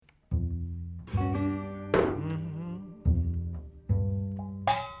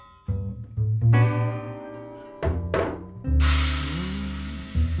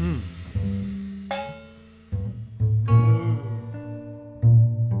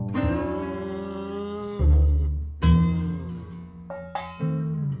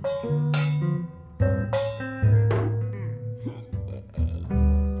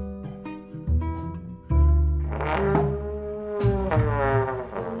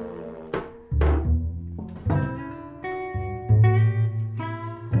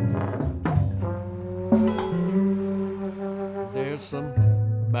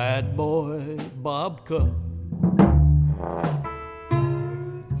Bad Boy Babka.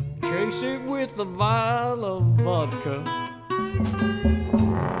 Chase it with a vial of vodka.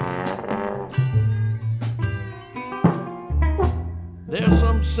 There's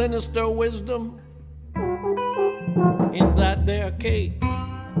some sinister wisdom in that there cake.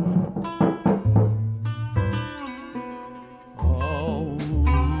 Oh,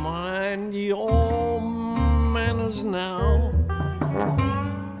 mind your manners now.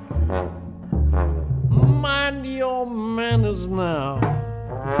 Mind your manners now.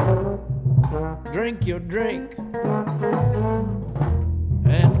 Drink your drink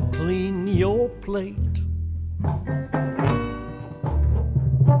and clean your plate.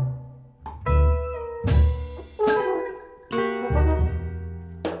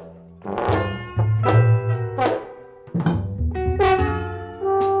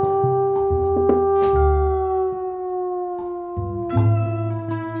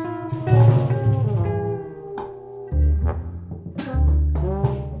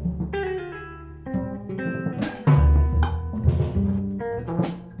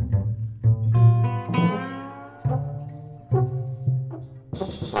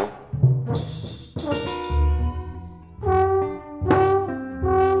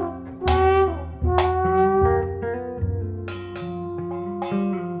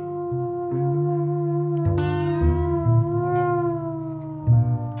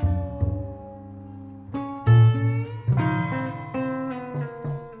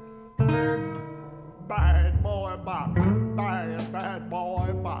 Bad Boy Babka, bad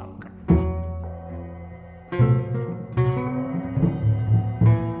Boy Babka.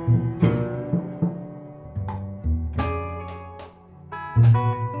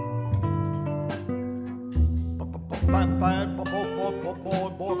 Bad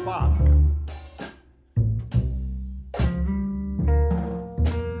Boy Babka.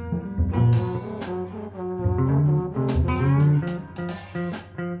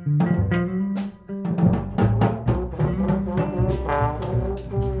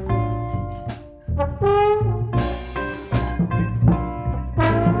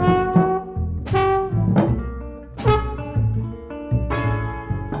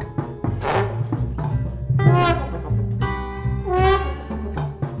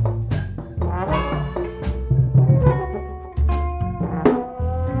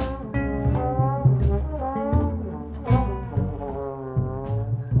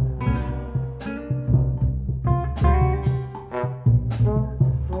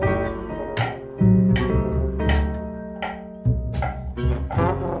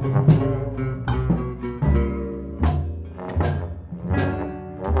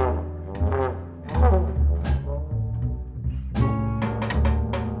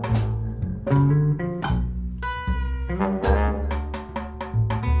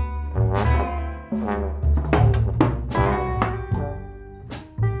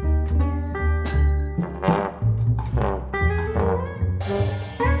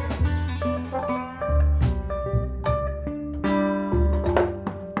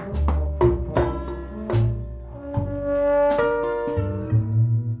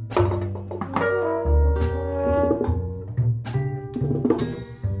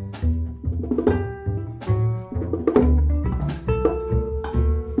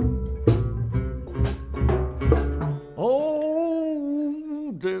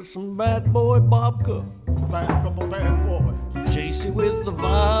 There's some bad boy Babka. Bad boy. Chase it with a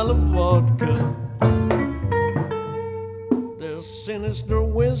vial of vodka. There's sinister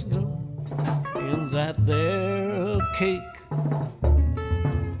wisdom in that there cake.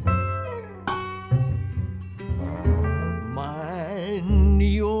 Mind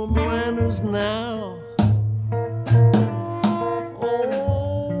your manners now.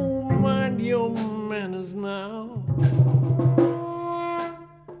 Oh, mind your manners now.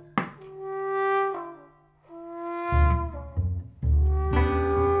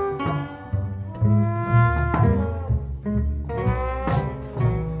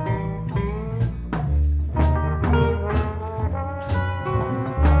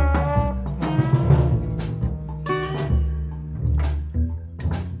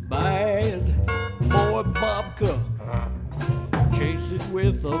 Babka, chase it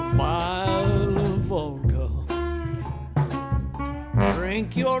with a vial of vodka.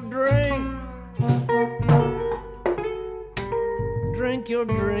 Drink your drink, drink your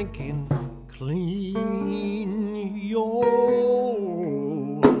drinking, clean your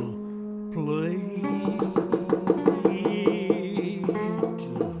plate.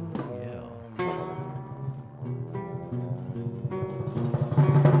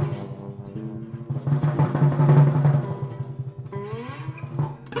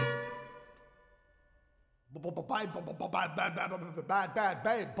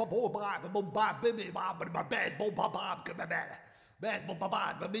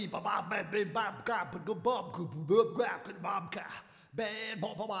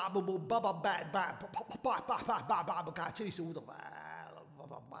 Chase with a vial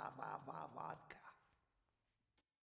of